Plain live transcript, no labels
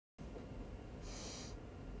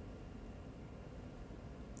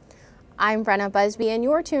I'm Brenna Busby, and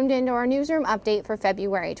you're tuned into our newsroom update for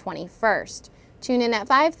February 21st. Tune in at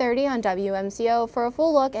 5:30 on WMCO for a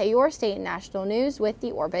full look at your state and national news with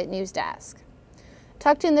the Orbit News Desk.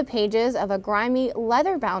 Tucked in the pages of a grimy,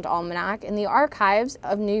 leather-bound almanac in the archives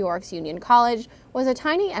of New York's Union College was a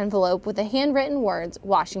tiny envelope with the handwritten words,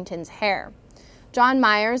 "Washington's Hair." John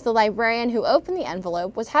Myers, the librarian who opened the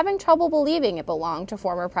envelope, was having trouble believing it belonged to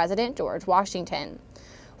former President George Washington.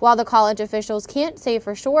 While the college officials can't say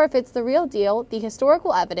for sure if it's the real deal, the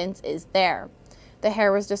historical evidence is there. The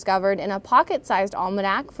hair was discovered in a pocket-sized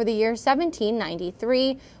almanac for the year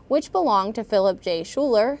 1793, which belonged to Philip J.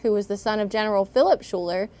 Schuyler, who was the son of General Philip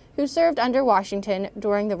Schuyler, who served under Washington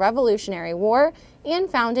during the Revolutionary War and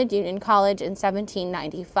founded Union College in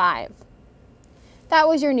 1795. That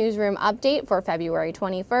was your newsroom update for February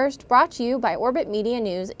 21st, brought to you by Orbit Media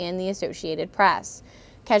News and the Associated Press.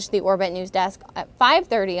 Catch the Orbit News Desk at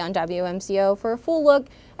 5:30 on WMCO for a full look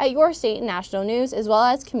at your state and national news as well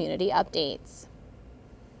as community updates.